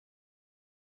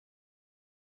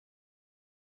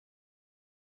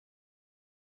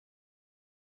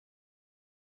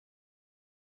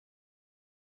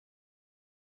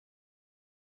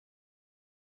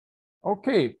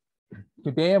Okay,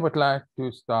 today I would like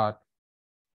to start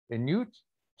a new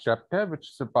chapter, which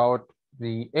is about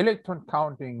the electron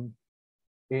counting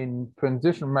in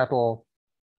transition metal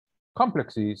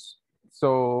complexes.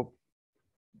 So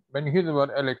when you hear the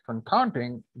word electron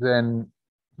counting, then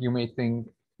you may think,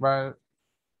 well,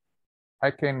 I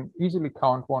can easily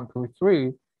count 1, 2,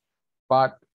 3,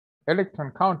 but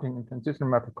electron counting in transition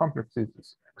metal complexes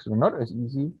is actually not as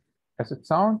easy as it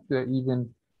sounds. There are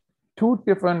even two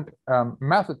different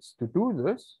methods to do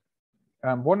this.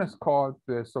 One is called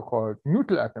the so-called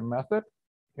neutral atom method,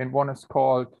 and one is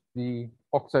called the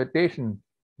oxidation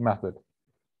method.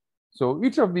 So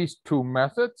each of these two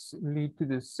methods lead to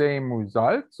the same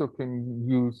result. So can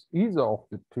use either of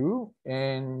the two,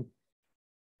 and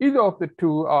either of the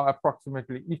two are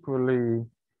approximately equally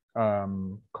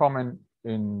common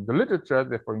in the literature.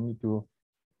 Therefore, you need to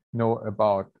know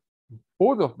about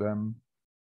both of them.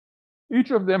 Each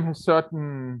of them has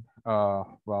certain,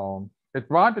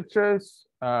 advantages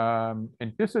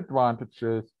and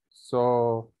disadvantages.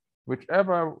 So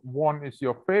whichever one is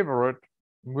your favorite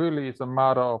really is a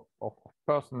matter of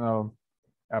personal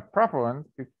preference,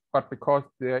 but because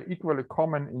they're equally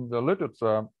common in the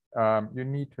literature, you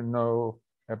need to know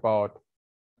about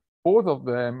both of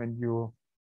them, and you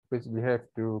basically have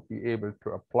to be able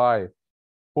to apply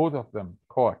both of them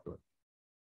correctly.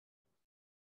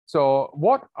 So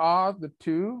what are the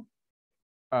two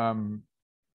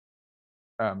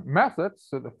methods?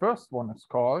 So the first one is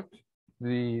called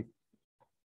the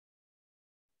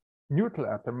neutral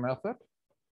atom method.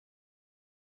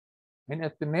 And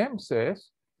as the name says,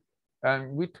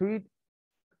 we treat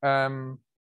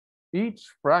each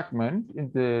fragment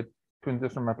in the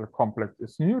transition metal complex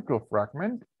as neutral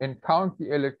fragment and count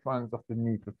the electrons of the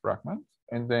neutral fragments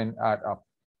and then add up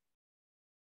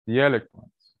the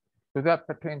electrons. So that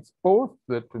pertains both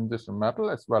the transition metal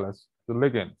as well as the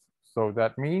ligands. So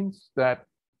that means that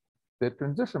the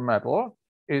transition metal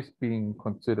is being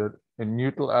considered a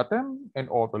neutral atom, and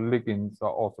all the ligands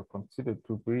are also considered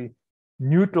to be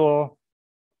neutral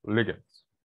ligands.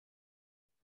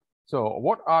 So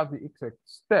what are the exact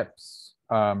steps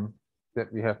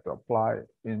that we have to apply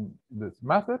in this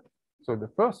method? So the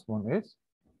first one is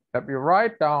that we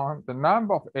write down the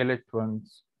number of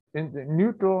electrons in the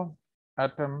neutral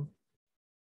atom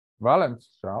valence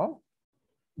shell,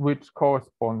 which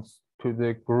corresponds to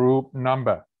the group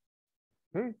number.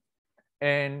 Okay,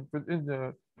 and within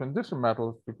the transition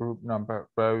metals, the group number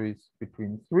varies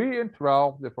between 3 and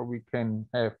 12. Therefore, we can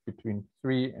have between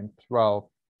 3 and 12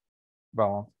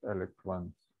 valence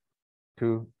electrons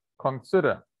to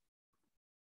consider.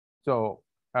 So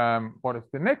what is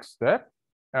the next step?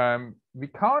 We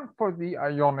count for the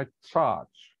ionic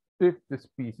charge if the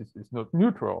species is not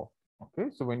neutral. Okay,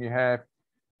 so when you have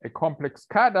a complex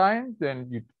cation, then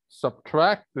you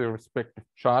subtract the respective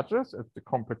charges at the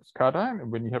complex cation,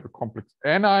 and when you have a complex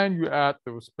anion, you add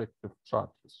the respective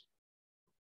charges.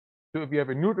 So if you have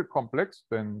a neutral complex,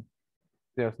 then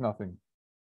there's nothing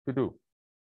to do.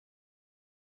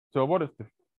 So what is the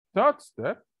third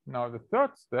step? Now the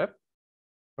third step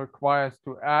requires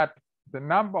to add the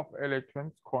number of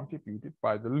electrons contributed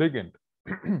by the ligand.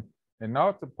 And now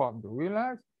it's important to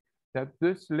realize that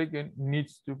this ligand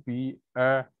needs to be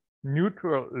a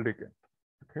neutral ligand.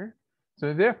 Okay,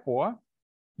 so therefore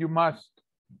you must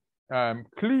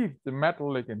cleave the metal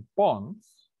ligand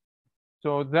bonds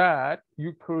so that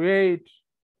you create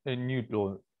a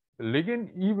neutral ligand,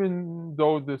 even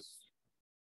though this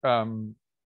neutral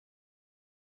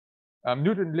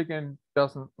ligand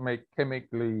doesn't make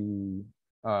chemically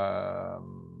a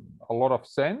lot of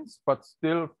sense, but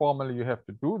still formally you have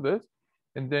to do this,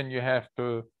 and then you have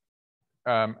to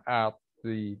add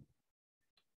the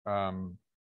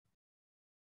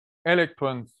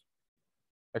electrons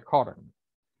accordingly.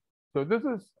 So this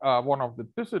is one of the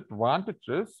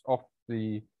disadvantages of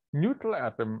the neutral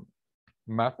atom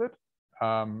method.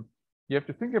 You have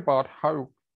to think about how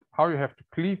you have to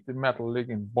cleave the metal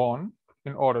ligand bond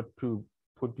in order to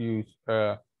produce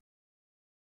a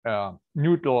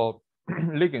neutral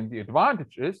ligand. The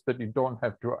advantage is that you don't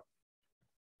have to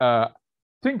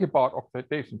think about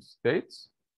oxidation states,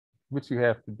 which you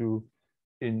have to do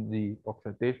in the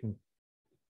oxidation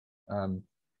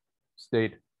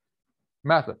state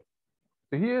method.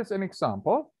 So here's an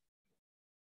example.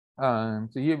 So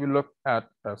here we look at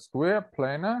a square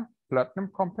planar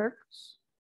platinum complex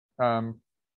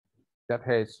that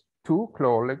has 2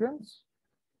 chloroligands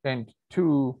and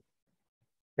 2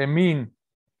 amine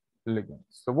ligands.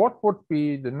 So what would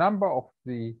be the number of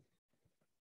the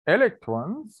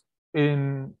electrons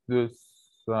in this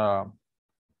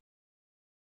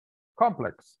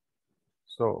complex?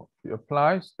 So we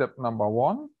apply step number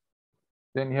 1.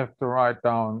 then you have to write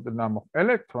down the number of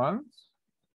electrons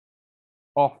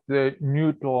of the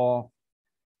neutral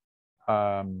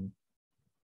atom.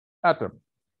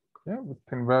 Yeah, which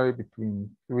can vary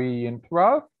between 3 and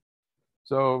 12.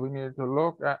 So we need to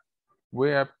look at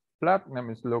where platinum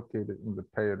is located in the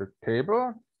periodic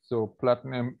table. So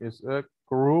platinum is a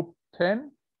group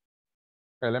 10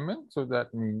 element. So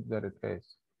that means that it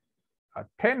has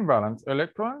 10 valence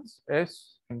electrons,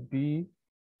 S and D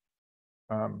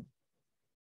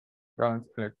valence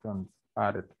electrons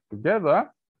added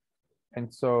together.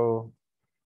 And so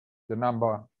the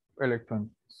number of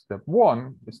electrons step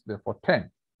 1 is therefore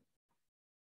 10.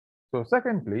 So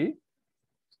secondly,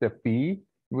 step B,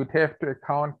 we would have to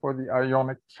account for the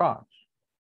ionic charge.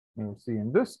 You see,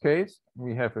 in this case,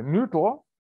 we have a neutral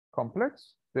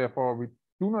complex. Therefore, we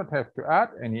do not have to add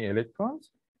any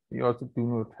electrons. We also do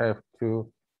not have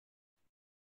to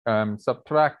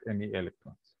subtract any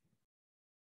electrons.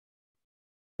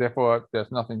 Therefore,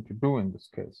 there's nothing to do in this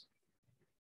case.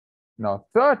 Now,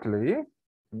 thirdly,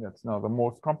 and that's now the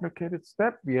most complicated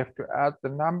step, we have to add the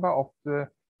number of the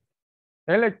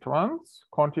electrons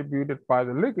contributed by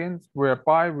the ligands,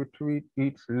 whereby we treat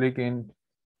each ligand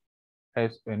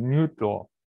as a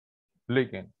neutral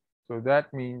ligand. So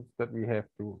that means that we have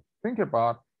to think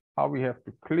about how we have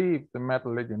to cleave the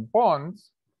metal ligand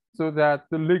bonds so that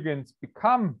the ligands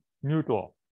become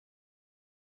neutral.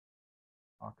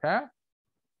 Okay?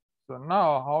 So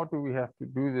now, how do we have to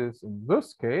do this in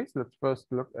this case? Let's first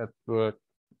look at the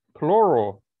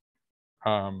chloro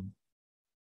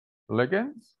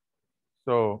ligands.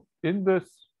 So in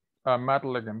this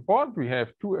metal ligand bond, we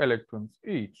have 2 electrons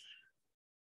each.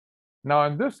 Now,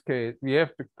 in this case, we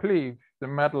have to cleave the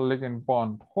metal ligand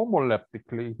bond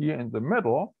homoleptically here in the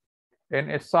middle and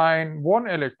assign 1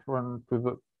 electron to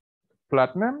the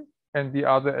platinum and the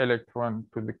other electron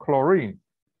to the chlorine.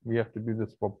 We have to do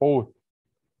this for both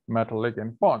metal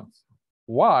ligand bonds.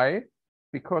 Why?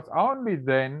 Because only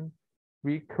then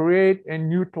we create a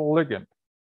neutral ligand,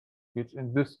 which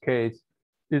in this case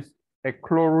is a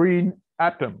chlorine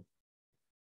atom.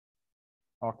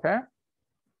 Okay?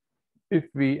 If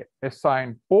we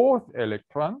assign both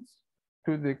electrons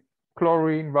to the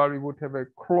chlorine, well, we would have a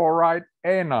chloride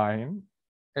anion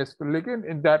as the ligand,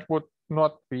 and that would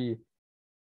not be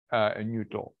a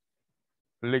neutral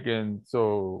ligand.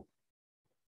 So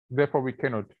therefore, we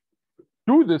cannot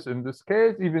do this in this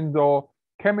case, even though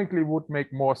chemically would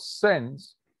make more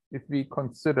sense if we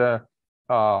consider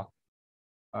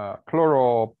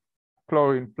chlorine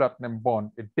platinum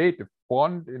bond a dative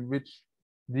bond in which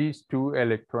these 2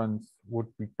 electrons would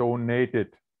be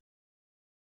donated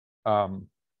from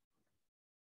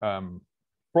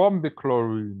the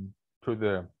chlorine to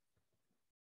the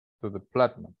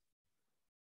platinum.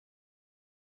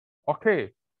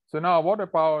 Okay, so now what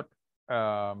about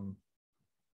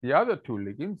the other 2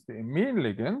 ligands, the amine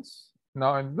ligands?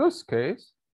 Now in this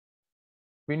case,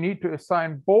 we need to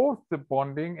assign both the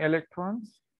bonding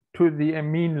electrons to the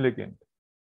amine ligand,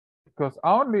 because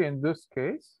only in this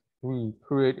case we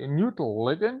create a neutral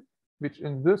ligand, which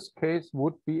in this case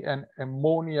would be an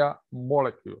ammonia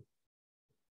molecule.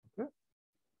 Okay.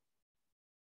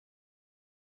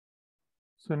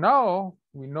 So now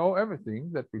we know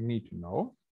everything that we need to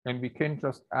know, and we can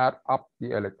just add up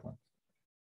the electrons.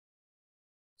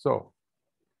 So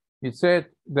we said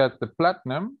that the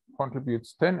platinum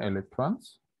contributes 10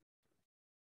 electrons.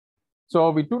 So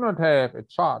we do not have a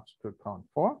charge to account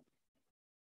for.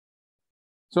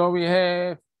 So we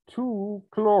have 2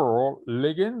 chloro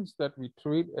ligands that we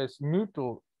treat as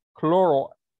neutral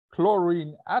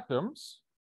chlorine atoms,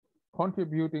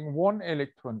 contributing 1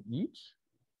 electron each.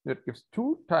 That gives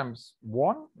 2 times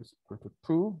 1 is equal to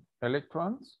 2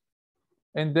 electrons.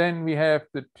 And then we have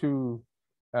the 2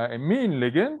 amine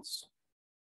ligands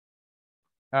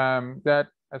that,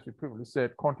 as we previously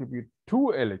said, contribute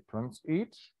 2 electrons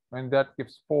each, and that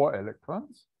gives 4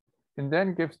 electrons. And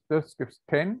then this gives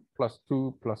 10 plus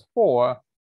 2 plus 4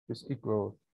 is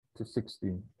equal to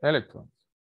 16 electrons.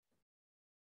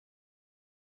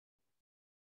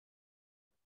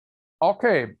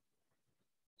 Okay,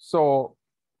 so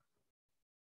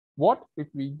what if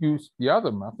we use the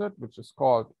other method, which is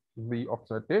called the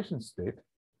oxidation state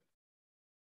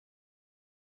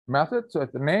method? So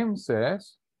as the name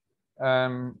says,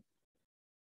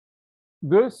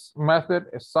 this method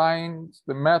assigns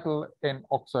the metal an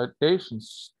oxidation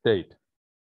state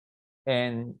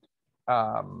and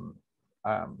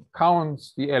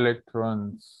counts the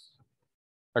electrons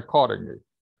accordingly.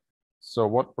 So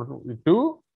what would we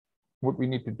do? What we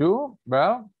need to do?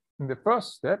 Well, in the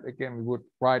first step, again, we would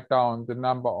write down the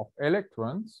number of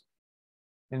electrons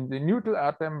in the neutral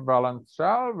atom valence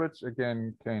shell, which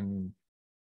again can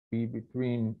be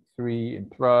between 3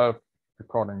 and 12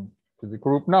 according to the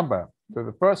group number. So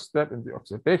the first step in the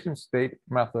oxidation state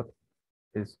method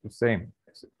is the same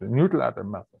as the neutral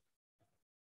atom method.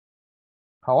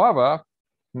 However,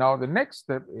 now the next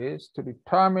step is to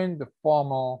determine the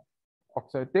formal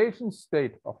oxidation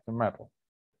state of the metal.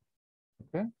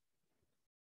 Okay.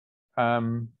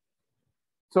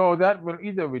 So that will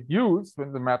either reduce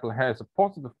when the metal has a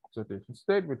positive oxidation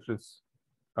state, which is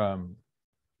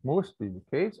mostly the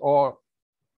case, or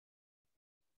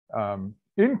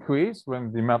increase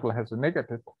when the metal has a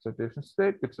negative oxidation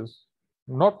state, which is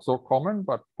not so common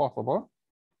but possible.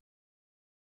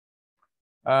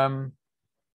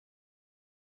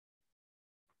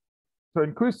 So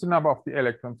increase the number of the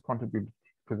electrons contributed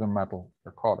to the metal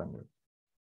accordingly.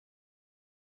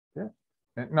 Okay.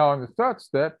 And now in the third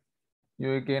step,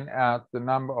 you again add the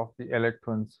number of the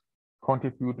electrons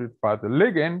contributed by the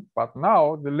ligand, but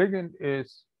now the ligand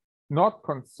is not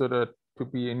considered to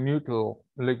be a neutral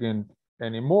ligand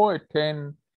anymore. It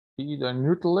can be either a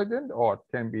neutral ligand or it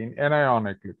can be an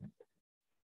anionic ligand.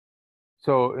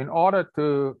 So in order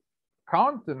to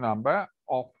count the number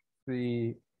of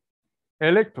the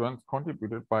electrons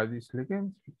contributed by these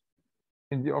ligands,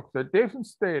 in the oxidation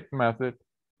state method,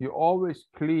 you always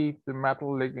cleave the metal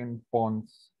ligand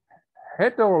bonds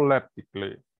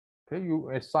heteroleptically. Okay,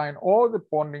 you assign all the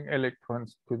bonding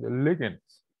electrons to the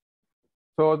ligands.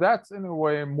 So that's in a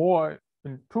way more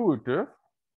intuitive,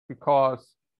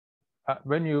 because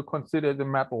when you consider the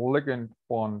metal ligand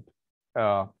bond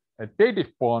a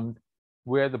dative bond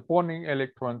where the bonding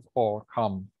electrons all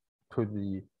come to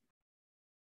the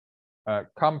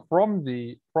come from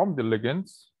the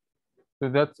ligands. So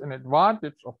that's an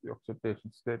advantage of the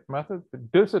oxidation state method. The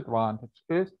disadvantage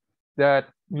is that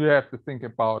you have to think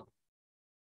about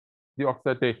the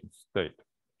oxidation state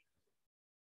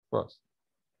first.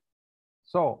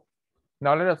 So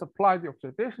now let us apply the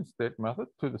oxidation state method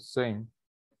to the same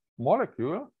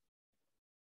molecule.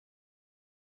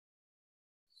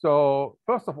 So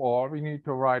first of all, we need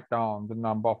to write down the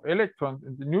number of electrons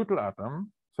in the neutral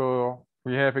atom. So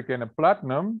we have again a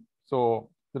platinum, so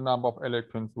the number of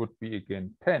electrons would be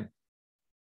again 10.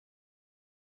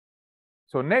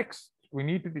 So next, we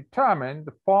need to determine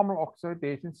the formal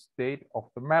oxidation state of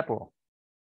the metal.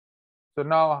 So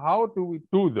now how do we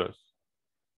do this?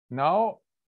 Now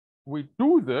we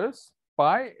do this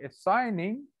by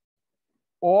assigning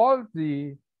all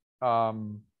the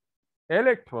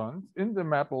electrons in the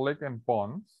metal ligand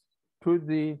bonds to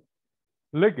the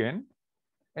ligand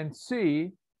and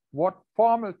see what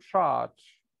formal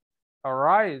charge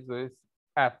arises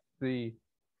at the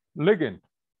ligand.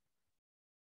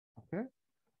 Okay,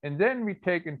 and then we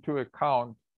take into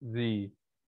account the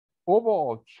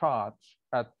overall charge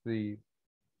at the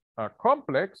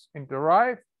complex and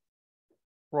derive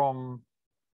from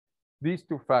these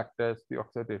two factors the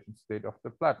oxidation state of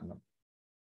the platinum.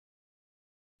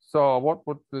 So what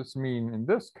would this mean in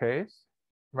this case?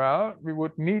 Well, we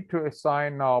would need to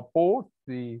assign now both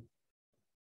these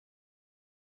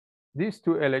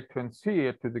two electrons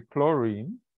here to the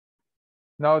chlorine.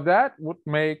 Now that would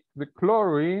make the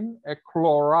chlorine a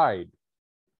chloride,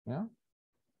 yeah,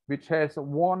 which has a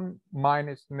 1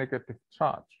 minus negative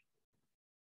charge.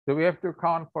 So we have to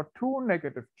account for 2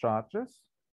 negative charges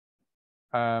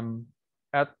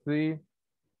at the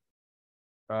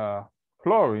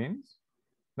chlorines.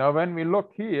 Now when we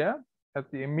look here at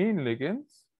the amine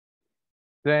ligands,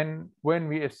 then when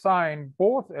we assign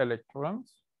both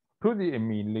electrons to the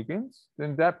amine ligands,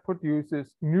 then that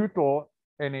produces neutral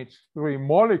NH3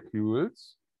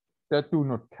 molecules that do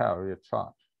not carry a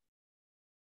charge.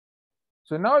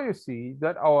 So now you see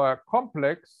that our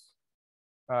complex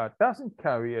doesn't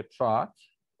carry a charge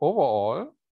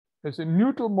overall. It's a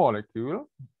neutral molecule.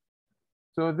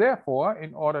 So therefore,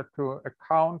 in order to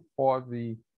account for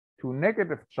the 2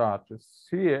 negative charges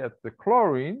here at the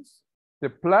chlorines, the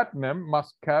platinum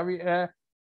must carry a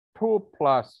 2+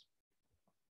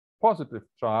 positive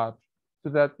charge so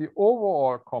that the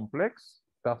overall complex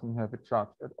doesn't have a charge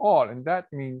at all. And that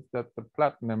means that the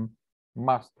platinum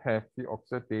must have the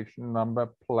oxidation number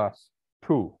 +2.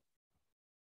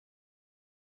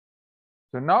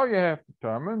 So now you have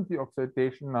determined the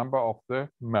oxidation number of the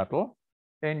metal,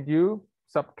 and you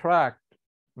subtract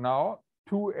now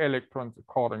 2 electrons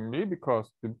accordingly, because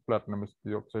the platinum is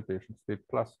the oxidation state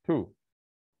 +2.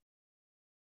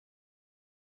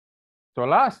 So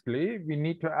lastly, we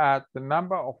need to add the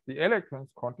number of the electrons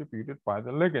contributed by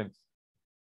the ligands.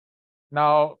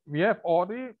 Now we have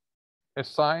already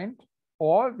assigned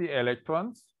all the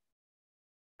electrons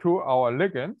to our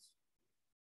ligands.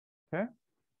 Okay.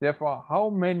 Therefore, how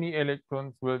many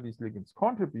electrons will these ligands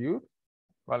contribute?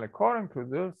 Well, according to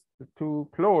this, the two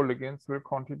chloroligands will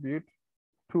contribute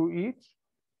 2 each,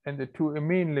 and the two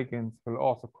amine ligands will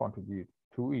also contribute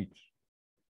 2 each.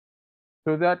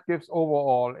 So that gives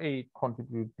overall 8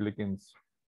 contributed ligands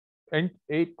and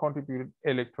 8 contributed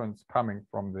electrons coming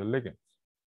from the ligands.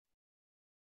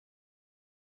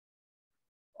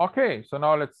 Okay, so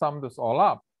now let's sum this all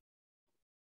up.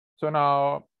 So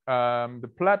now the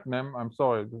platinum, I'm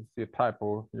sorry, this is a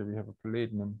typo. Here we have a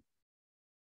palladium.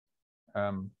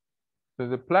 So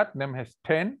the platinum has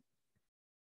 10.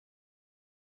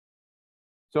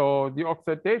 So the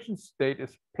oxidation state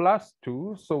is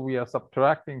 +2, so we are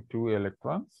subtracting 2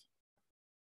 electrons.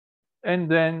 And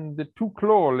then the two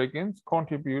chloroligands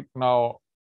contribute now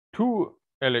 2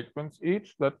 electrons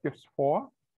each, that gives 4.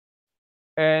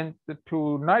 And the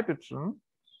two nitrogen,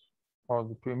 or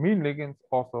the two amine ligands,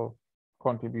 also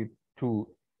contribute 2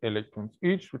 electrons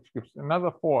each, which gives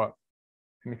another 4.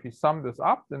 And if you sum this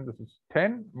up, then this is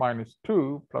 10 minus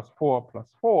 2 plus 4 plus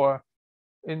 4,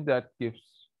 and that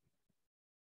gives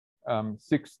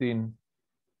 16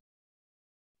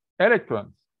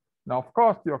 electrons. Now, of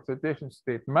course, the oxidation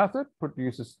state method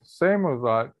produces the same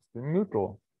result as the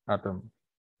neutral atom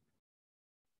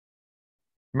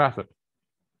method.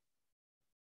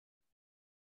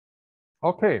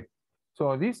 Okay,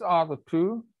 so these are the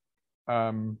two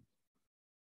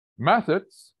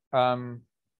methods.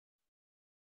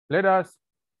 Let us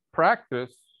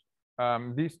practice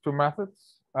these two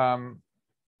methods a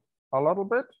little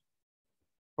bit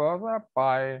further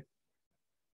by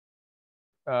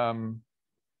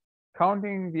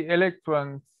counting the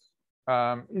electrons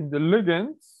in the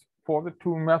ligands for the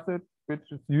two methods,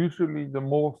 which is usually the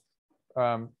most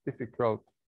difficult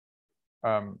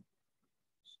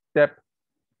step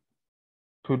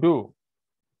to do.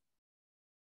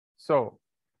 So,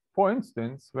 for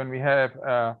instance, when we have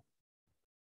a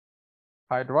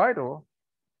hydrido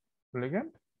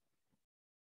ligand,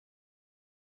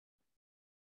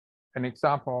 an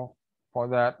example for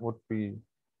that would be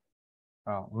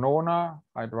nona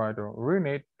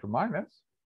hydridorenate 2-.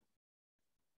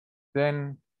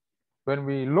 Then when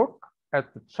we look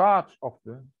at the charge of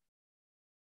the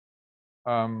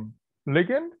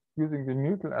ligand using the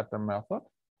neutral atom method,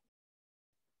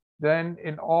 then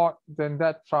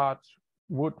that charge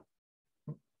would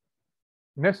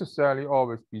necessarily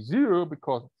always be 0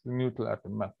 because it's the neutral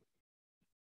atom method.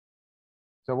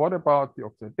 So what about the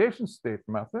oxidation state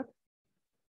method?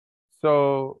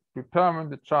 So to determine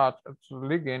the charge of the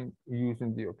ligand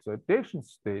using the oxidation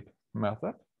state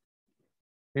method,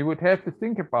 we would have to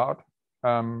think about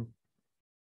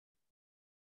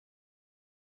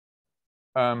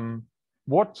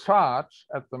what charge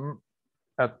at the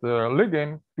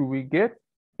ligand do we get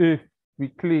if we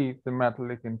cleave the metal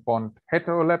ligand bond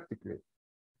heteroleptically.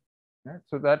 Yeah,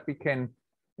 so that we can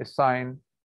assign,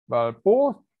 well,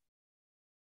 both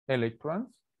electrons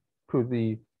to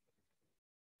the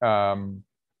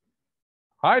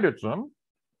hydrogen,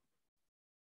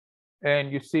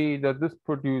 and you see that this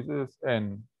produces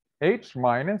an H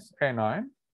minus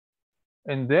anion,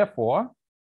 and therefore,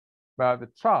 well, the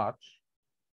charge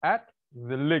at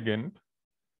the ligand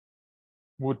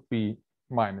would be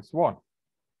 -1.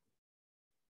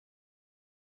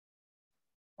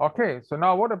 Okay, so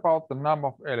now what about the number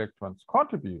of electrons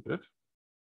contributed?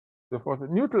 So for the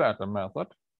neutral atom method,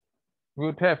 we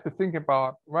would have to think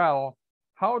about, well,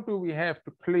 how do we have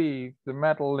to cleave the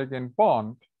metal ligand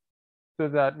bond so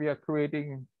that we are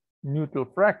creating neutral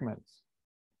fragments?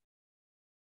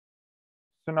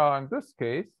 So now in this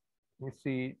case, we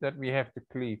see that we have to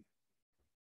cleave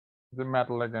the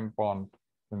metal ligand bond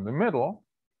in the middle,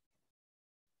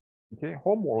 okay,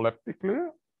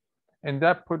 homoleptically, and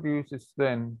that produces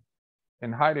then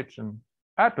an hydrogen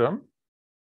atom,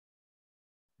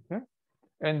 okay,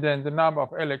 and then the number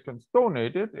of electrons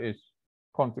donated is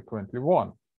consequently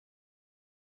 1.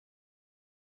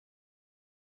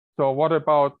 So what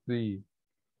about the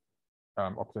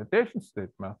oxidation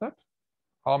state method?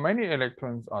 How many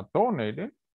electrons are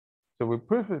donated? So we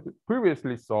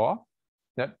previously saw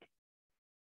that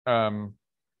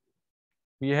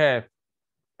we have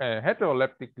a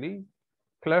heteroleptically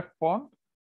cleft bond.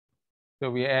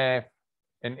 So we have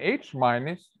an H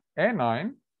minus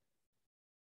anion,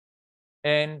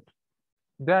 and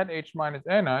that H minus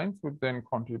anions would then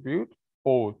contribute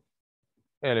both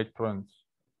electrons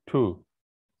to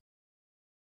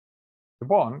the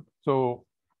bond. So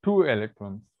 2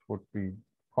 electrons would be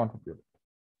contributed.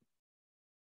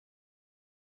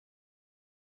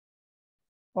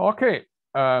 Okay,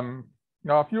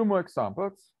 now a few more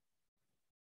examples.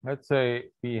 Let's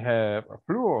say we have a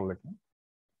fluoroligand,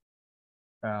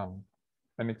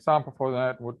 An example for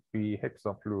that would be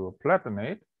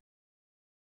hexafluoroplatinate.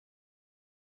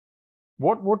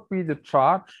 What would be the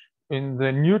charge in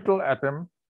the neutral atom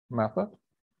method?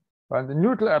 Well, in the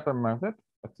neutral atom method,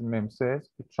 as the name says,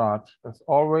 the charge is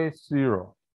always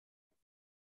 0.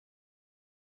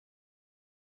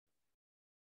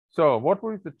 So what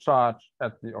will be the charge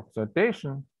at the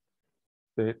oxidation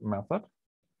state method?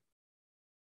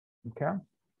 Okay.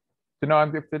 So now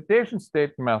in the oxidation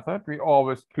state method, we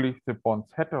always cleave the bonds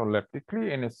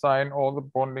heteroleptically and assign all the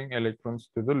bonding electrons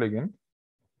to the ligand.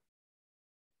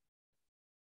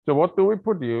 So what do we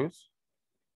produce?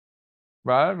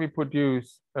 Well, we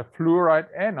produce a fluoride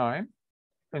anion,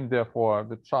 and therefore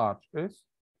the charge is,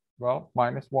 well,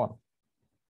 -1.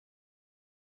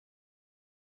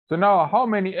 So now how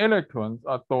many electrons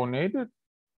are donated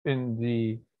in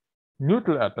the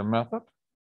neutral atom method?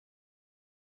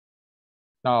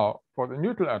 Now, for the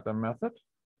neutral atom method,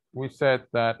 we said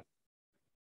that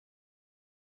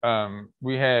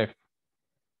we have,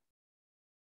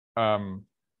 oh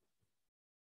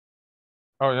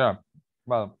yeah,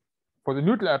 well, for the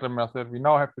neutral atom method, we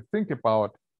now have to think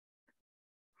about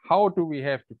how do we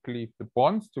have to cleave the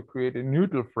bonds to create a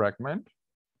neutral fragment.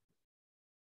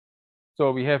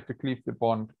 So we have to cleave the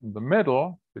bond in the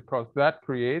middle because that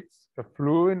creates a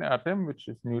fluorine atom, which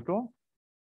is neutral.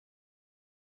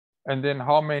 And then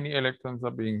how many electrons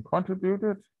are being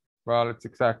contributed? Well, it's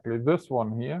exactly this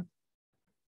one here.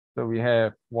 So we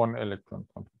have 1 electron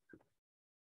contributed.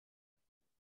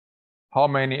 How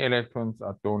many electrons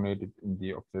are donated in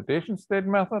the oxidation state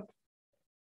method?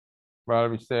 Well,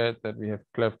 we said that we have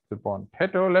cleft the bond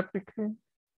heteroleptically.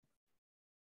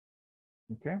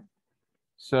 Okay.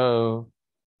 So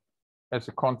as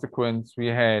a consequence, we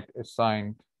had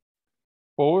assigned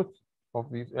both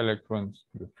of these electrons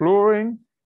to the fluorine.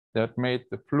 That made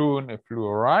the fluorine a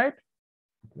fluoride.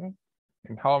 Okay.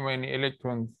 And how many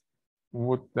electrons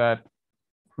would that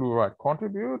fluoride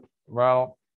contribute?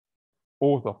 Well,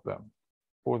 both of them,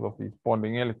 both of these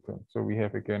bonding electrons. So we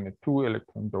have again a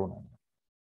 2-electron donor.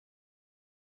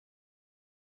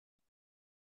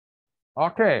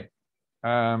 Okay.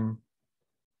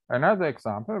 Another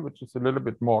example, which is a little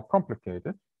bit more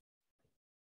complicated.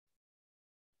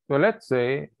 So let's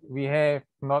say we have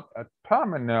not a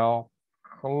terminal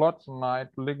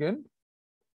halogenide ligand,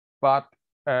 but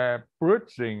a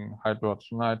bridging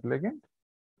hydrogenide ligand.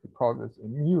 We call this a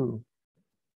new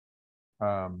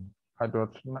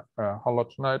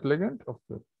halogenide ligand of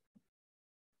the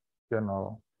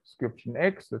general description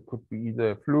X. That could be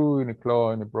either a fluorine, a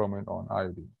chlorine, a bromine, or an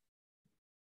iodine.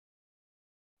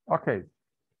 Okay,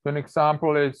 so an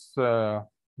example is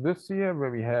this here,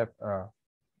 where we have a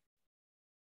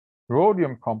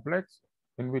rhodium complex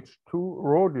in which 2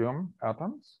 rhodium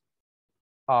atoms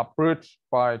are bridged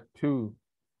by 2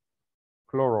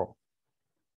 chloro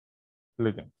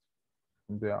ligands.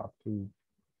 And there are 2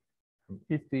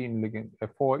 ethene ligands,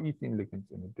 4 ethene ligands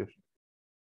in addition.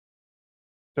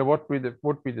 So what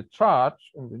would be the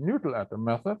charge in the neutral atom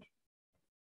method?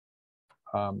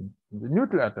 In the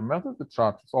neutral atom method, the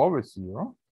charge is always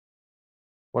 0.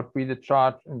 What would be the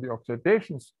charge in the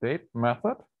oxidation state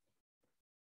method?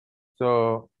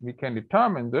 So we can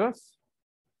determine this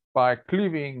by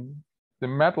cleaving the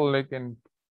metal ligand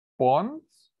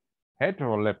bonds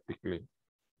heteroleptically.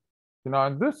 So now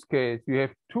in this case, you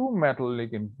have 2 metal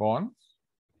ligand bonds,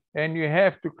 and you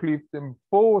have to cleave them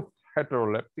both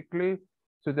heteroleptically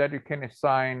so that you can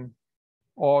assign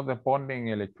all the bonding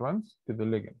electrons to the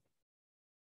ligand.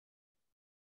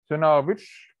 So now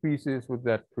which species would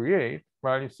that create?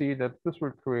 Well, you see that this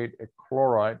will create a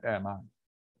chloride anion.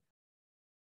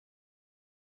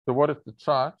 So what is the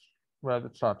charge? Well, the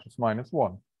charge is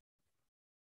 -1.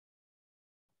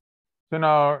 So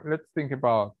now let's think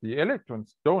about the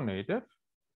electrons donated.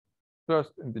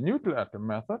 First, in the neutral atom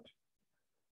method.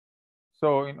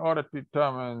 So in order to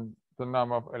determine the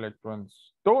number of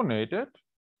electrons donated,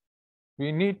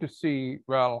 we need to see,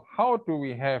 well, how do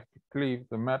we have to cleave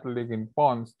the metal ligand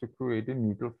bonds to create a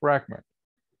neutral fragment?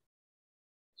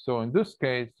 So in this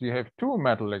case, you have 2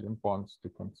 metal ligand bonds to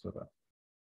consider.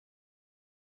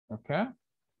 Okay.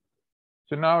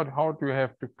 So now how do you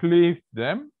have to cleave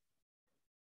them?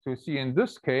 So you see, in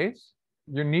this case,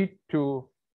 you need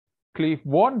to cleave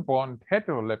 1 bond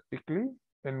heteroleptically,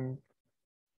 and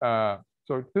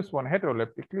so this one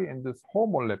heteroleptically and this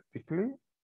homoleptically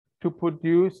to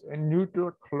produce a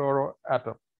neutral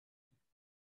chloroatom.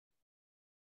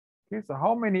 Okay, so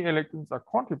how many electrons are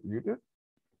contributed?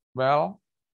 Well,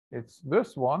 it's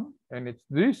this one and it's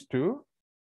these 2.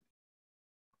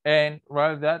 And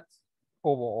well, that's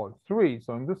overall 3.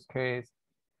 So in this case,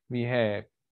 we have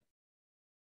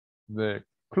the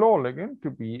chlor ligand to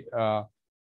be a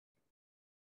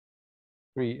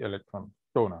 3-electron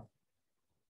donor.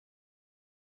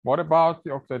 What about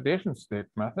the oxidation state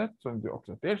method? So in the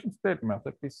oxidation state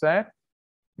method, we said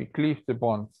we cleave the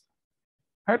bonds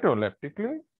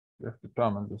heteroleptically. We have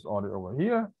determined this order over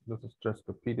here. This is just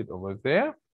repeated over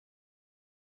there.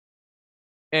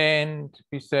 And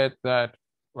we said that,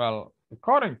 well,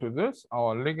 according to this,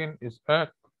 our ligand is a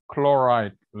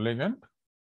chloride ligand.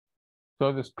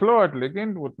 So this chloride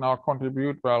ligand would now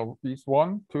contribute, well, these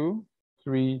 1, 2,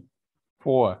 3,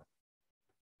 4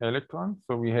 electrons.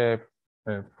 So we have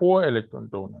a 4-electron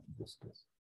donor in this case.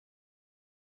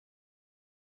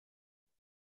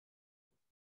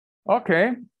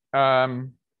 Okay,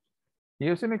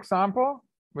 here's an example,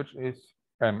 which is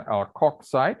an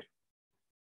alkoxide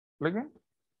ligand.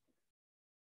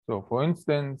 So for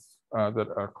instance, that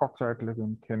alkoxide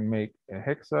ligand can make a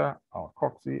hexa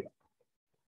alkoxy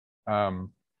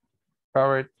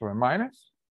parate to a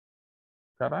minus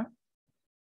cation,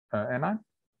 anion.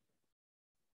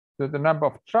 So the number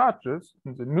of charges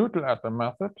in the neutral atom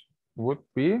method would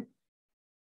be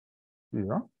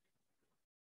 0,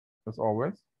 as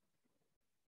always.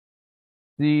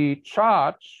 The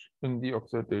charge in the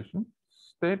oxidation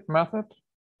state method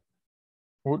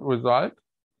would result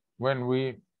when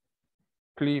we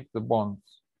cleave the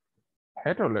bonds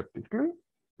heteroleptically.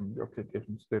 In the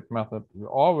oxidation state method, we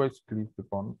always cleave the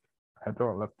bond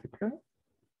heteroleptically.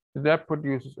 That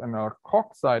produces an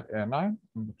alkoxide anion,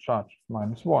 and the charge is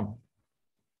 -1.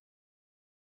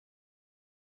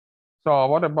 So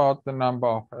what about the number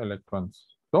of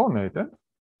electrons donated?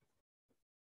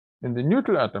 In the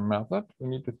neutral atom method, we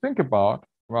need to think about,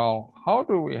 well, how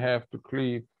do we have to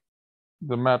cleave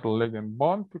the metal ligand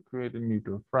bond to create a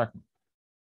neutral fragment?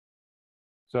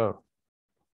 So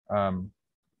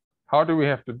how do we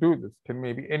have to do this? Can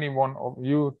maybe any one of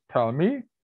you tell me,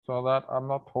 so that I'm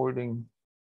not holding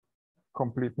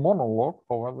complete monologue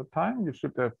over the time? You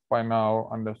should have by now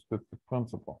understood the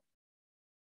principle.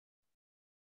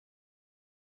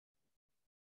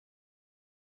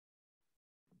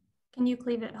 Can you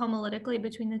cleave it homolytically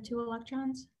between the 2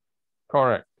 electrons?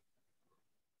 Correct.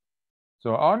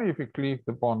 So only if we cleave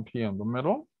the bond here in the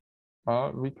middle,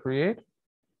 we create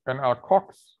an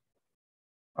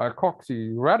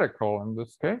alkoxy radical in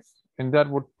this case, and that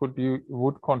would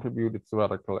contribute its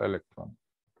radical electron.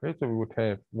 Okay, so we would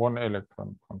have 1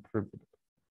 electron contributed.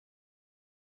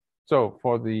 So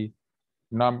for the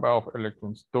number of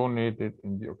electrons donated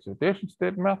in the oxidation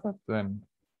state method, then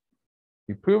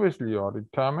we previously already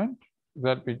determined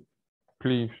that we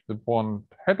cleave the bond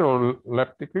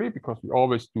heteroleptically, because we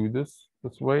always do this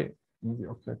way in the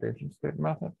oxidation state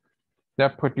method.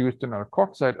 That produced an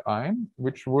alkoxide ion,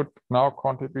 which would now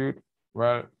contribute,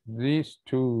 well, these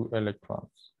 2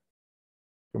 electrons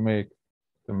to make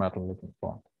the metal ligand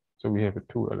bond. So we have a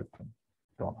 2-electron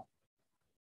donor.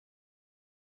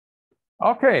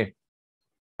 Okay,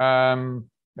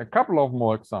 a couple of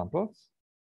more examples.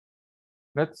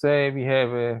 Let's say we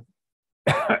have a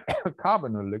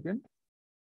carbonyl ligand.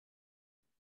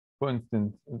 For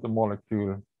instance, in the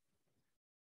molecule,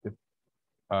 the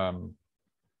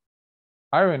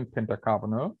iron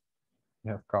pentacarbonyl,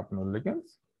 we have carbonyl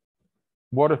ligands.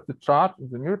 What is the charge in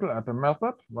the neutral atom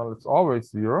method? Well, it's always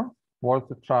 0. What is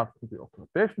the charge in the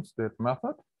oxidation state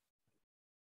method?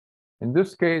 In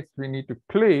this case, we need to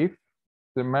cleave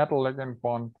the metal ligand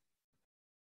bond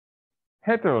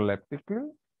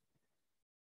heteroleptically.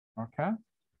 Okay.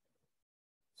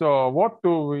 So what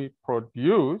do we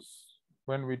produce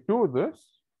when we do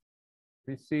this?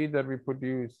 We see that we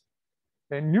produce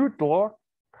a neutral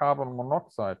carbon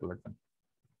monoxide ligand.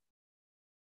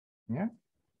 Yeah.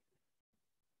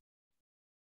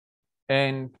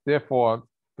 And therefore,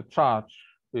 the charge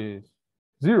is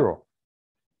 0.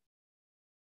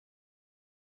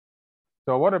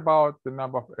 So what about the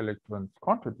number of electrons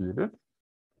contributed?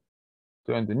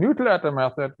 So in the neutral atom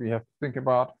method, we have to think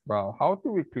about, well, how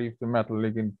do we cleave the metal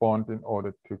ligand bond in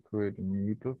order to create a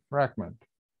neutral fragment?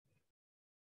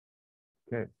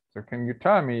 Okay, so can you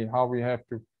tell me how we have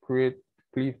to cleave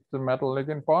the metal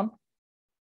ligand bond?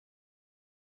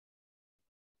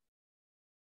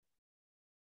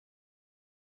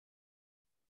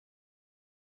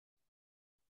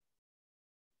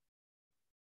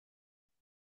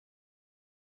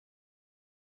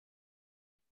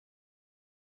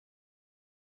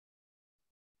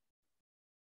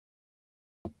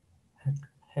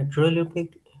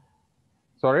 Heteroleptic.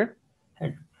 Sorry?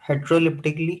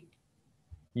 Heteroleptically.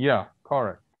 Yeah,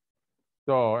 correct.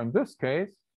 So in this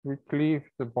case, we cleave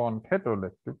the bond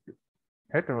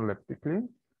heteroleptically.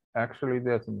 Actually,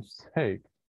 there's a mistake.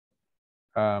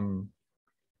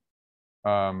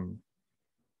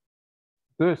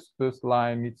 This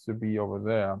line needs to be over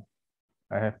there.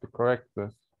 I have to correct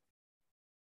this,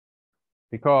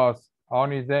 because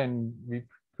only then we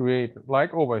create,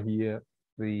 like over here,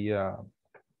 the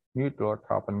neutral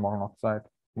carbon monoxide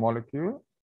molecule.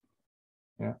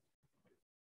 Yeah.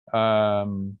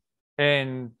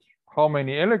 And how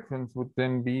many electrons would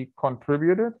then be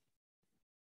contributed?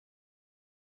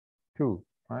 2,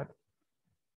 right?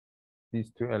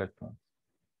 These 2 electrons.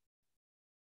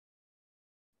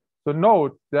 So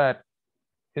note that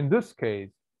in this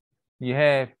case, you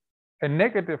have a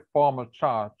negative formal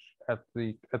charge at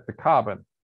the carbon,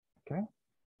 okay?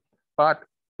 But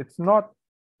it's not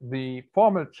the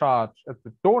formal charge at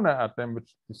the donor atom which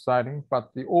is deciding, but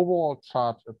the overall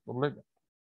charge at the ligand.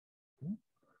 Okay?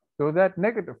 So that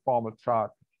negative formal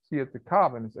charge here at the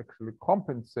carbon is actually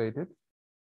compensated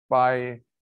by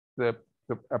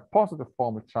a positive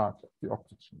formal charge of the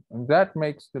oxygen, and that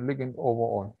makes the ligand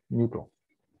overall neutral.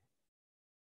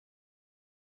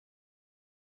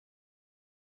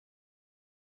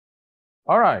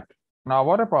 All right, now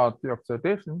what about the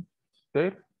oxidation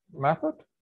state method?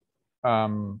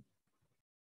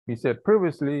 We said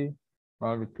previously,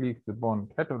 well, we cleave the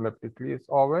bond heteroleptically as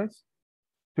always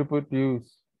to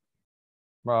produce,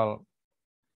 well,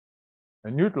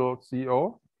 a neutral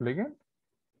CO ligand.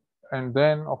 And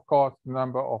then, of course, the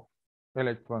number of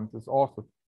electrons is also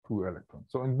 2 electrons.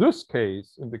 So in this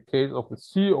case, in the case of the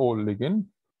CO ligand,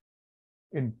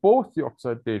 in both the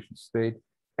oxidation state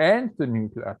and the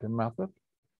neutral atom method,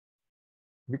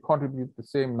 we contribute the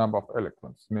same number of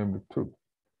electrons, namely 2.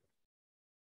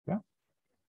 Yeah.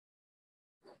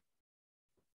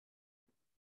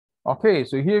 Okay,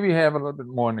 so here we have a little bit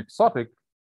more an exotic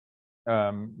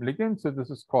ligand. So this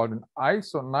is called an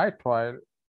isonitrile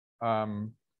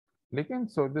ligand.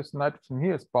 So this nitrogen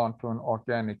here is bound to an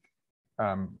organic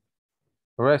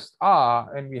rest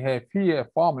R, and we have here a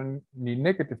formally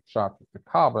negative charge at the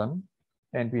carbon,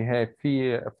 and we have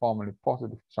here a formally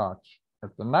positive charge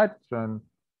at the nitrogen.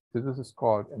 So this is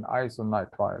called an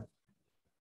isonitrile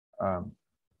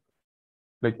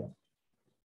ligand.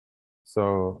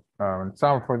 So an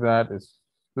example for that is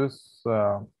this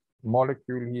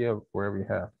molecule here, where we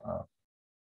have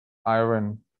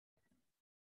iron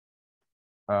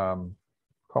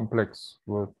complex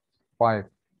with 5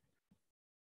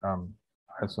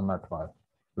 isonitrile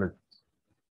ligands.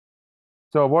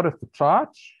 So what is the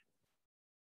charge?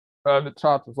 The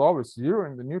charge is always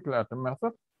 0 in the neutral atom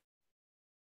method.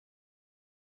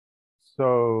 So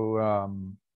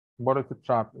what is the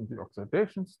charge in the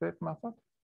oxidation state method?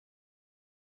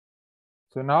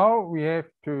 So now we have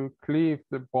to cleave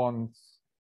the bonds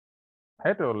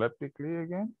heteroleptically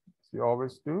again, as we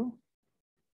always do.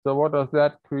 So what does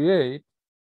that create?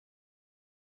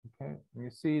 Okay, you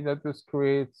see that this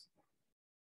creates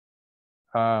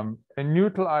a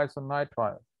neutral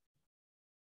isonitrile.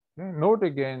 Okay, note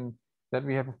again that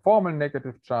we have a formal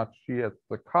negative charge here at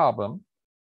the carbon,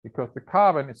 because the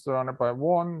carbon is surrounded by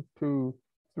 1, 2,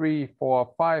 3,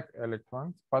 4, 5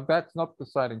 electrons, but that's not the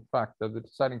deciding factor. The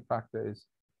deciding factor is,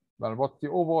 well, what's the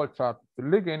overall charge of the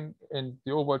ligand, and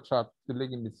the overall charge of the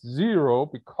ligand is 0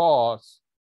 because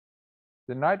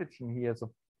the nitrogen here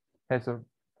has a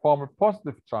formal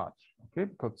positive charge, okay,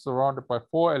 because it's surrounded by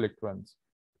 4 electrons,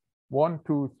 1,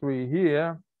 2, 3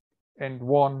 here, and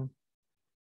 1,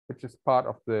 which is part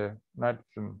of the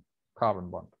nitrogen carbon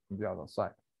bond on the other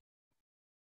side.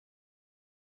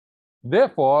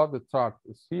 Therefore, the charge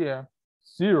is here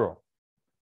 0.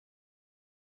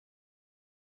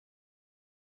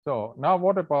 So now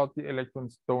what about the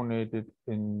electrons donated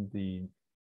in the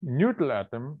neutral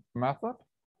atom method?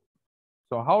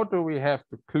 So how do we have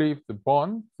to cleave the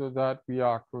bond so that we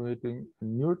are creating a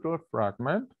neutral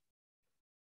fragment?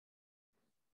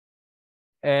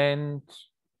 And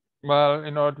well,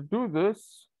 in order to do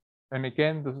this, and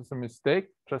again, this is a mistake,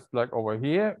 just like over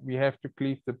here, we have to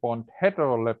cleave the bond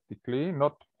heteroleptically,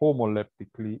 not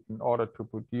homoleptically, in order to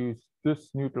produce this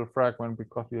neutral fragment,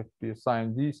 because we have to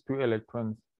assign these 2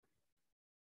 electrons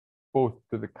both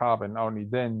to the carbon. Only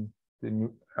then the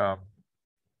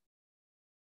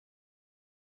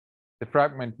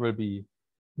fragment will be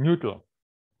neutral.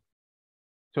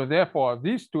 So therefore,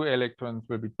 these 2 electrons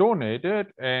will be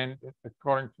donated, and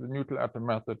according to the neutral atom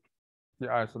method, the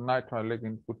isonitrile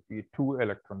ligand would be a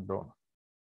 2-electron donor.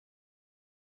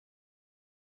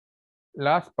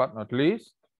 Last but not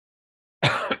least,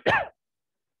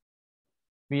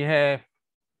 we have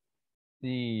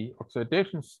the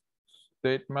oxidation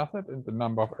state method and the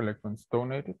number of electrons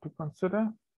donated to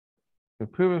consider. We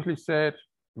previously said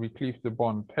we cleave the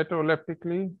bond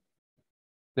heteroleptically,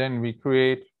 then we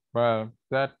create, well,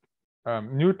 that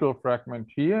neutral fragment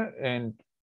here, and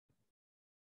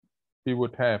we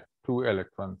would have 2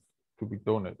 electrons to be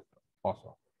donated.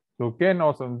 also. So again,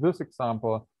 also in this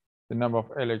example, the number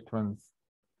of electrons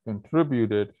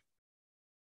contributed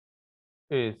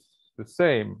is the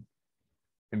same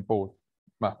in both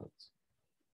methods.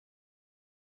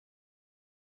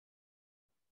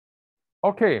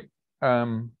 Okay,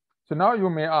 so now you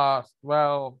may ask,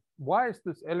 well, why is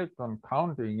this electron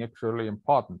counting actually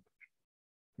important?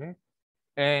 Okay,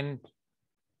 and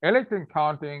electron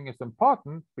counting is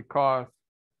important because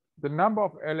the number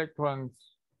of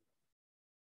electrons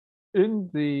in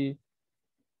the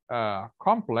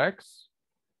complex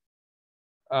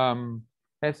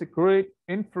has a great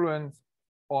influence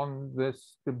on the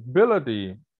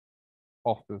stability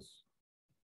of this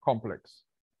complex.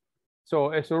 So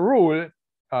as a rule,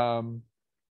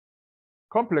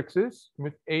 complexes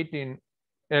with 18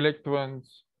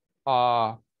 electrons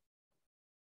are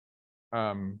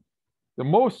the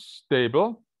most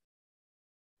stable.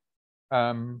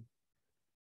 Any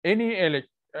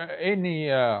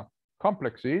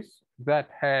complexes that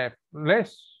have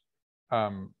less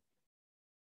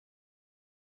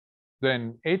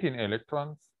than 18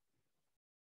 electrons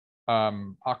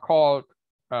are called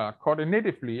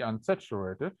coordinatively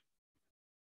unsaturated.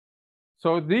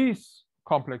 So these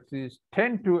complexes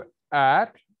tend to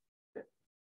add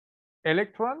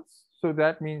electrons, so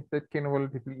that means that can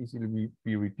relatively easily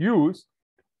be reduced,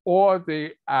 or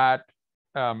they add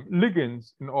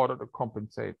ligands in order to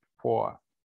compensate for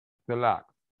the lack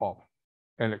of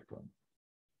electrons.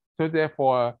 So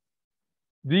therefore,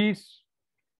 these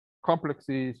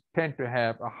complexes tend to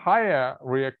have a higher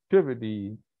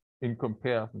reactivity in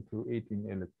comparison to 18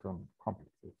 electron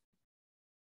complexes.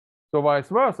 So vice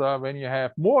versa, when you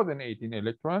have more than 18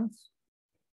 electrons,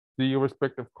 the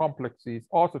respective complexes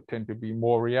also tend to be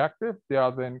more reactive. They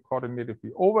are then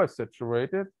coordinatively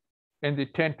oversaturated, and they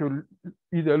tend to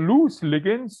either lose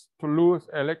ligands to lose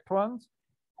electrons,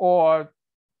 or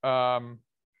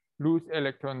lose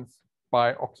electrons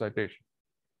by oxidation.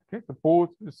 Okay, so both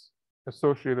is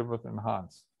associated with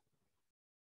enhanced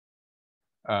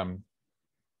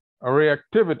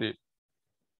reactivity.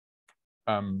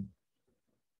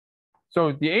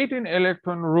 So the 18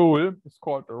 electron rule is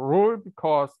called a rule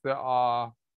because there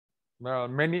are, well,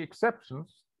 many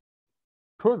exceptions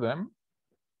to them,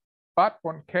 but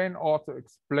one can also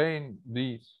explain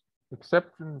these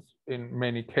exceptions in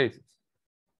many cases.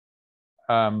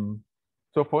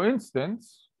 So for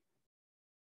instance,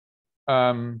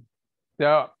 there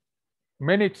are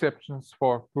many exceptions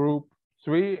for group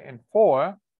 3 and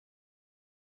 4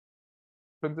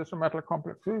 transition metal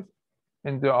complexes,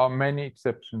 and there are many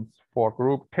exceptions for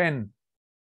group 10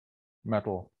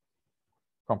 metal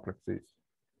complexes.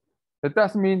 That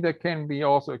doesn't mean there can be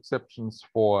also exceptions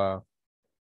for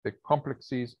the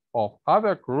complexes of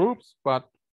other groups, but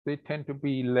they tend to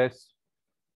be less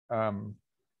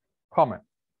common.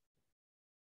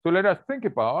 So let us think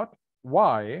about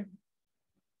why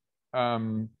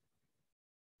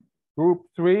group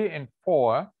 3 and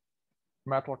 4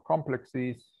 metal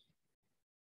complexes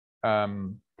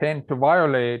tend to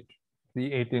violate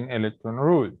the 18 electron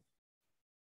rule.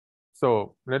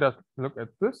 So let us look at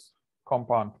this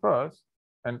compound first,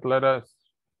 and let us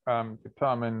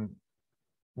determine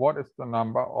what is the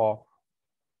number of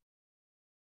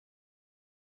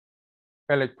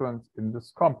electrons in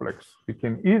this complex. We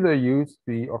can either use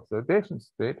the oxidation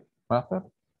state method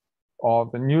or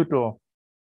the neutral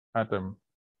atom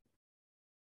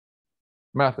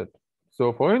method.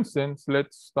 So for instance,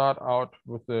 let's start out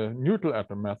with the neutral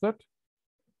atom method.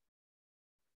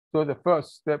 So the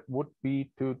first step would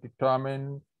be to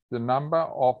determine the number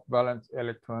of valence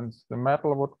electrons the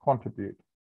metal would contribute.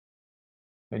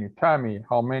 Can you tell me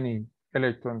how many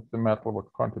electrons the metal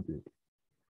would contribute?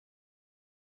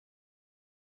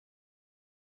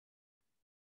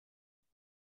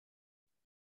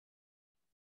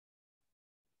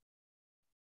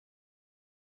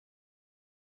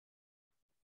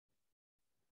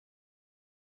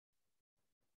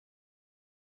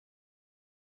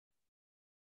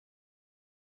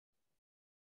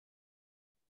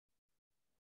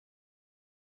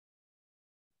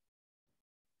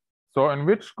 So in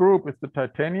which group is the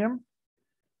titanium?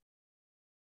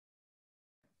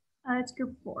 It's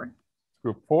group 4.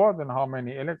 Group 4, then how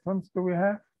many electrons do we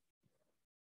have?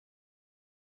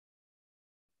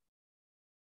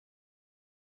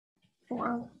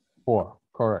 4. 4,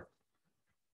 correct.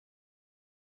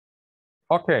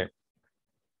 Okay,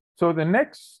 so the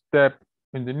next step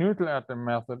in the neutral atom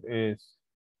method is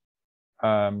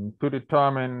to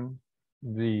determine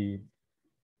the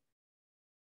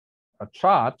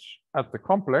charge at the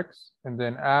complex and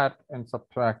then add and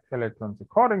subtract electrons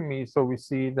accordingly. So we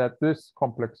see that this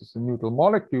complex is a neutral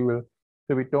molecule.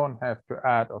 So we don't have to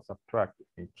add or subtract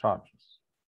any charges.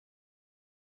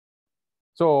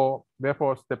 So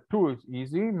therefore, step 2 is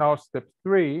easy. Now step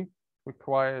 3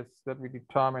 requires that we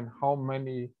determine how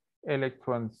many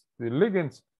electrons the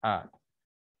ligands add.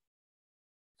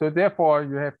 So therefore,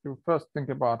 you have to first think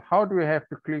about how do we have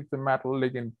to cleave the metal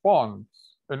ligand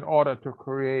bonds in order to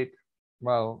create,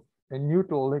 well, a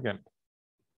neutral ligand.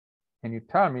 Can you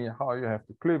tell me how you have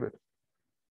to cleave it?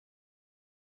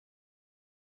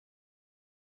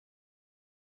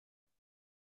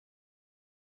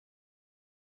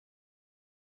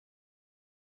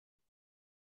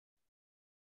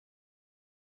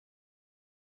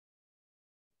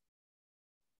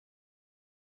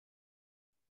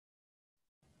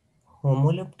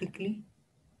 Homoleptically?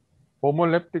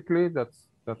 Homoleptically, that's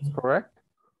correct,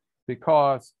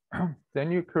 because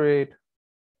then you create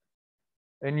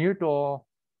a neutral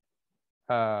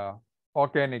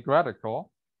organic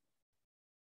radical,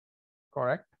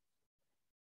 correct?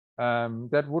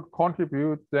 That would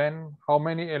contribute then how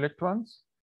many electrons?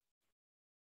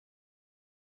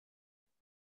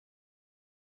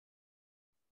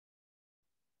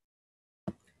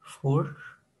 Four.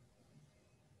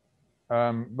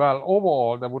 Well,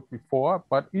 overall, there would be 4,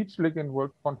 but each ligand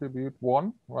would contribute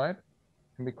 1, right?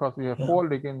 And because we have 4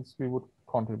 ligands, we would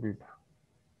contribute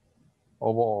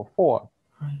overall 4.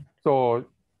 Right. So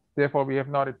therefore, we have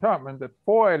now determined that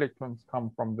 4 electrons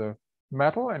come from the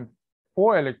metal and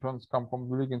 4 electrons come from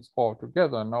the ligands all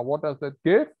together. Now, what does that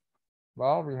give?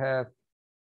 Well, we have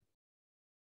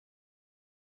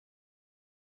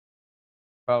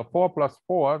 4 plus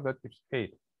 4, that gives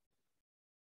 8.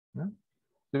 Yeah?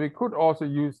 So we could also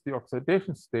use the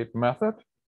oxidation state method,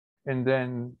 and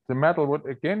then the metal would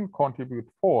again contribute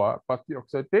 4, but the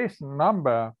oxidation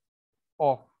number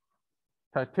of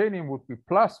titanium would be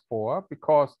plus 4,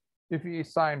 because if we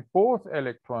assign both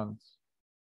electrons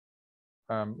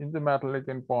in the metal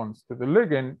ligand bonds to the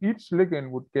ligand, each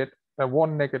ligand would get a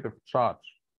 1 negative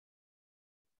charge.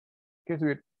 Okay, so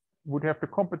we would have to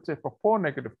compensate for 4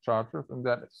 negative charges, and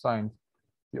that assigns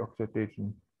the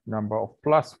oxidation number of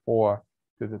plus 4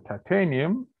 to the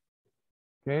titanium.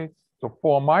 Okay, so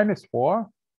 4 minus 4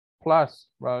 plus,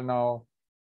 well, now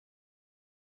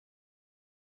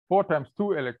 4 times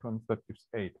 2 electrons, that gives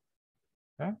 8.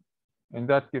 Okay, and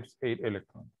that gives 8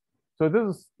 electrons. So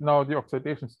this is now the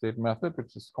oxidation state method,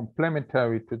 which is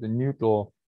complementary to the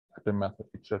neutral atom method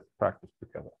we just practiced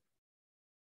together.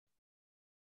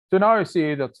 So now you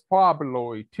see that's far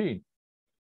below 18.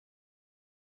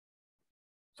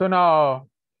 So now,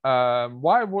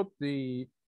 why would the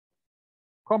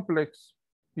complex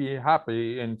be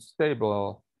happy and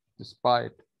stable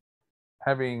despite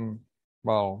having,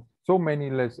 well, so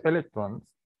many less electrons?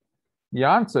 The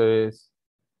answer is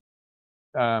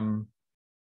to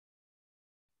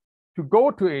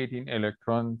go to 18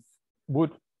 electrons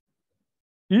would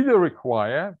either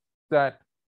require that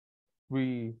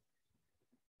we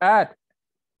add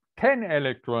 10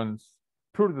 electrons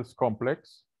to this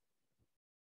complex,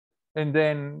 and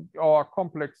then our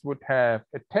complex would have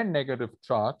a 10 negative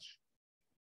charge.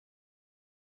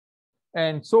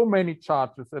 And so many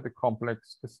charges at a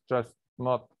complex is just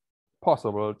not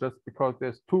possible, just because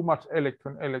there's too much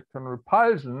electron-electron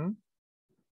repulsion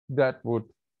that would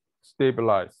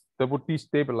destabilize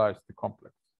the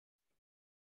complex.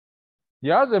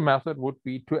 The other method would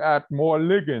be to add more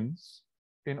ligands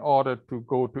in order to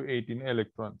go to 18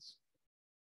 electrons.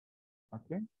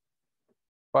 Okay.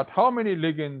 But how many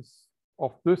ligands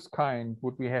of this kind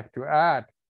would we have to add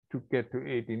to get to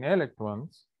 18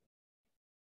 electrons?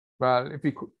 Well, if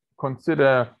we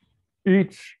consider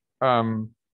each ligand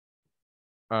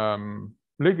a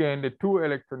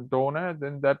 2-electron donor,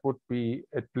 then that would be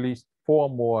at least 4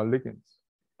 more ligands.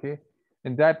 Okay,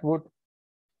 and that would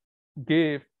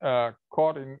give a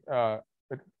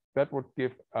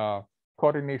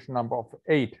coordination number of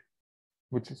 8,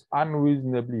 which is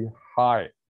unreasonably high.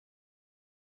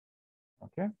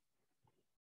 Okay.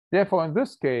 Therefore, in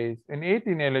this case, an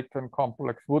 18-electron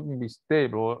complex wouldn't be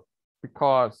stable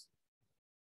because,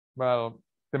 well,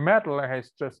 the metal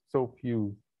has just so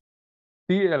few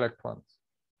d electrons.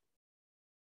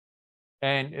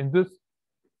 And in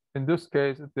this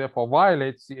case, it therefore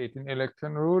violates the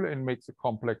 18-electron rule and makes a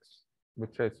complex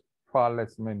which has far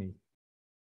less many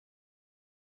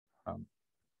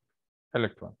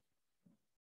electrons.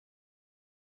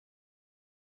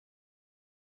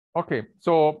 Okay,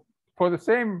 so for the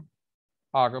same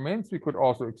arguments, we could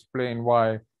also explain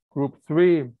why group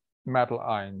 3 metal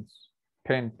ions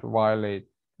tend to violate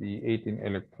the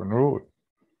 18-electron rule.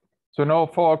 So now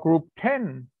for group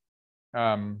 10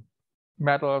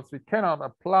 metals, we cannot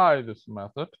apply this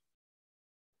method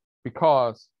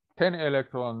because 10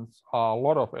 electrons are a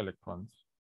lot of electrons,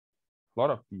 a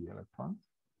lot of d electrons.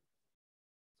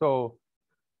 So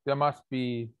there must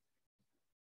be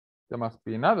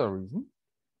another reason.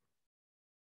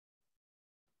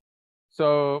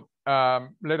 So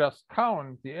let us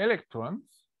count the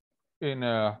electrons in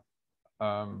a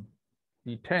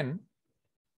D10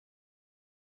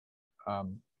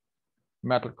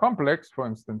 metal complex, for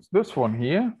instance, this one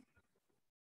here.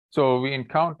 So we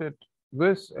encountered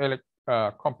this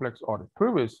complex order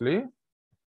previously,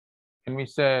 and we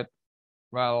said,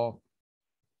 well,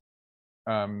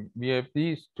 we have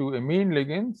these two amine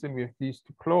ligands and we have these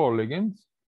two chloro ligands.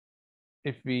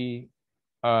 If we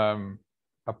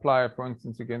apply, for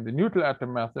instance, again, the neutral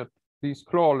atom method, these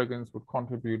chloro ligands would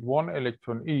contribute 1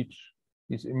 electron each.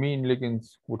 These amine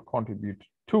ligands would contribute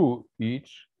 2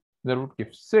 each. That would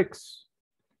give 6.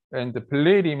 And the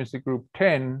palladium is a group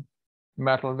 10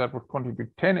 metal that would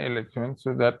contribute 10 electrons.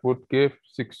 So that would give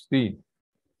 16.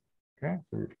 Okay,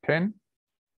 so we have 10.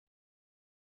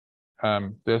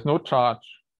 There's no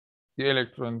charge. The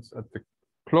electrons at the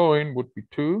chlorine would be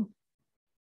 2.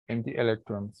 And the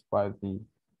electrons by the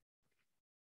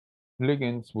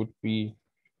ligands would be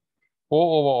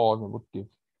 4 overall, that would give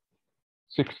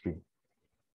 16.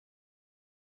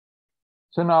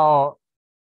 So now,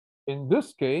 in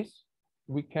this case,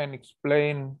 we can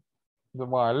explain the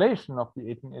violation of the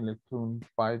 18 electron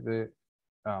by the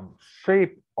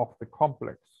shape of the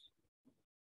complex.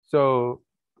 So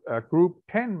group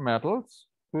 10 metals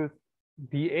with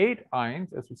D8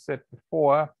 ions, as we said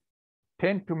before,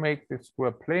 tend to make the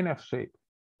square planar shape.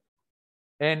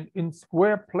 And in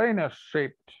square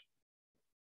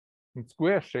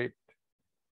shaped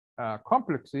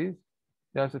complexes,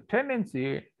 there's a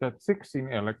tendency that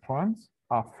 16 electrons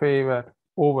are favored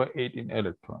over 18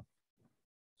 electrons.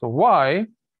 So why?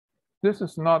 This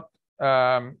is not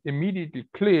immediately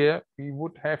clear. We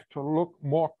would have to look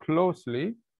more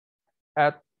closely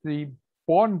at the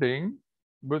bonding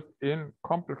within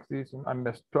complexes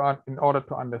in order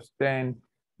to understand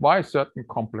why certain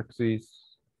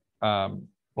complexes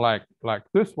like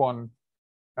this one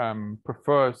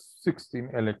prefers 16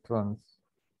 electrons,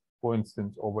 for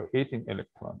instance, over 18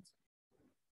 electrons.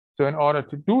 So in order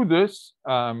to do this,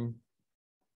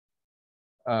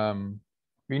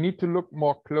 we need to look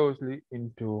more closely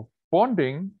into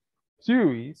bonding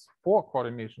theories for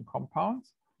coordination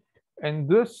compounds. And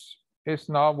this is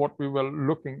now what we were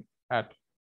looking at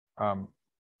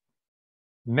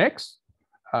next.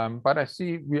 But I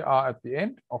see we are at the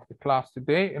end of the class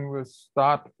today, and we'll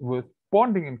start with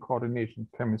bonding and coordination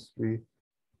chemistry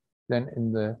then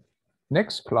in the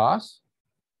next class.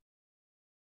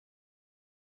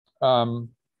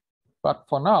 But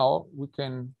for now, we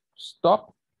can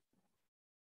stop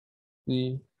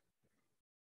the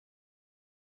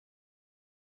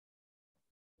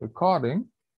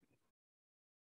recording.